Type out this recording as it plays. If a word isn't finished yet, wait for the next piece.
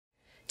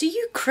Do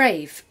you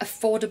crave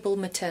affordable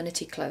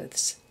maternity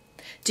clothes?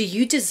 Do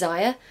you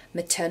desire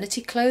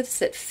maternity clothes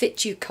that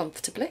fit you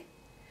comfortably?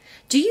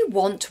 Do you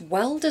want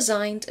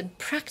well-designed and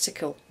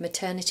practical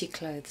maternity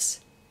clothes?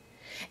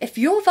 If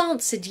you've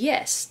answered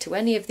yes to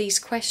any of these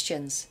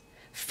questions,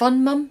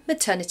 Funmum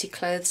Maternity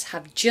Clothes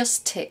have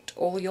just ticked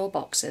all your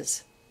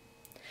boxes.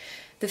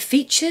 The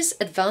features,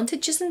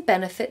 advantages and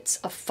benefits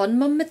of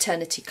Funmum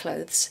Maternity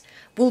Clothes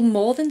will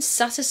more than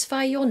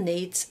satisfy your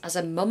needs as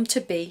a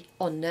mum-to-be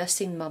or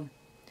nursing mum.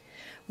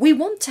 We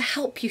want to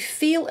help you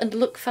feel and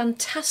look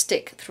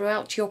fantastic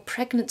throughout your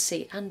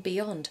pregnancy and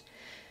beyond.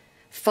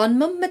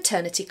 Funmum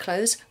Maternity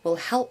Clothes will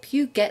help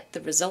you get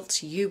the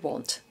results you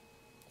want.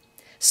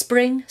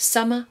 Spring,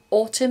 summer,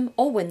 autumn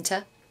or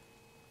winter,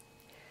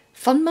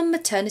 Funmum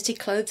Maternity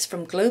Clothes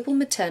from Global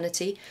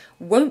Maternity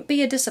won't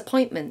be a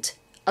disappointment,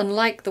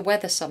 unlike the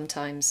weather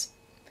sometimes.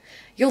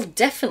 You'll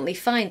definitely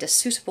find a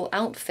suitable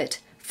outfit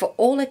for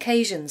all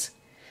occasions,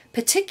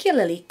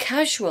 particularly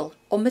casual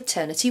or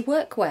maternity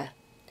workwear.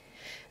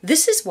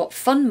 This is what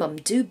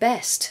Funmum do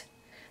best.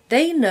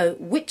 They know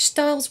which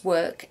styles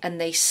work and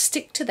they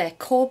stick to their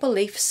core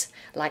beliefs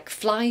like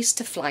flies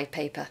to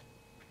flypaper.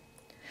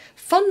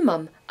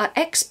 Funmum are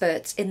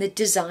experts in the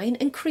design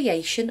and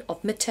creation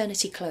of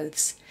maternity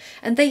clothes,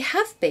 and they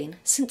have been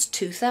since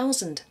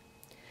 2000.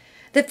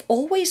 They've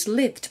always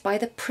lived by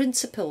the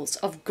principles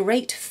of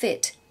great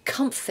fit,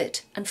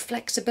 comfort and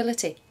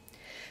flexibility.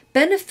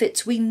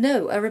 Benefits we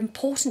know are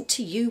important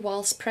to you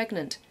whilst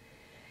pregnant.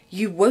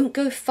 You won't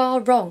go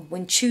far wrong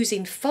when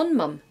choosing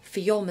Funmum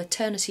for your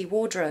maternity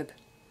wardrobe.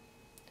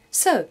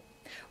 So,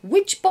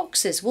 which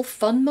boxes will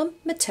Funmum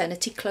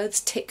Maternity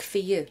Clothes tick for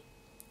you?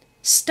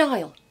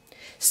 Style.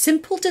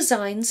 Simple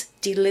designs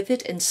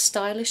delivered in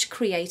stylish,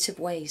 creative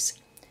ways.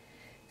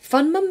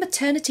 Funmum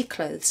Maternity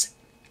Clothes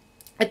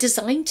are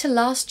designed to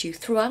last you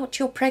throughout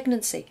your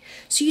pregnancy,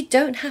 so you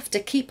don't have to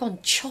keep on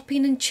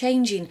chopping and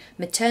changing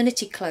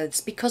maternity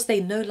clothes because they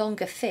no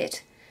longer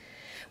fit.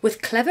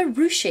 With clever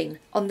ruching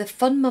on the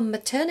Funmum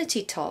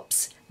maternity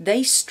tops,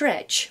 they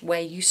stretch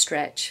where you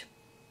stretch.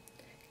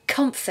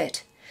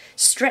 Comfort.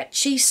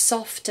 Stretchy,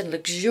 soft and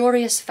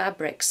luxurious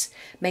fabrics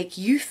make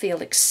you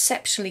feel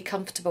exceptionally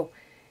comfortable,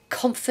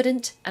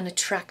 confident and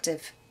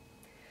attractive.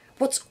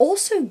 What's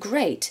also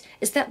great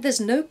is that there's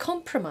no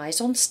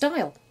compromise on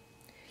style.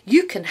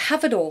 You can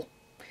have it all.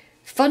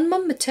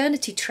 Funmum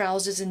maternity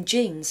trousers and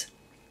jeans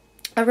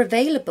are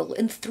available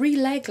in 3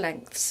 leg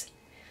lengths: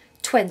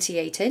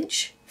 28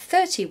 inch,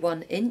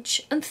 31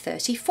 inch and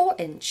 34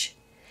 inch.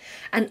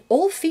 And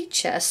all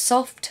feature a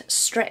soft,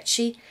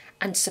 stretchy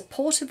and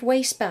supportive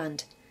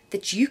waistband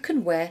that you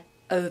can wear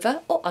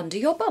over or under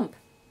your bump.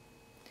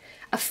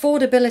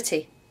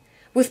 Affordability.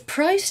 With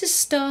prices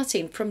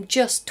starting from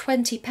just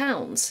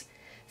 £20,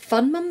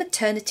 Funmum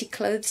maternity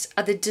clothes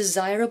are the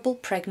desirable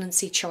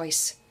pregnancy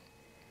choice.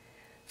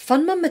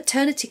 Funmum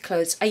maternity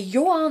clothes are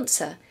your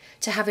answer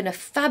to having a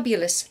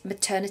fabulous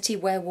maternity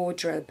wear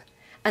wardrobe,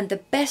 and the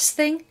best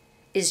thing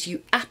is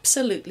you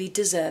absolutely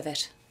deserve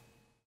it.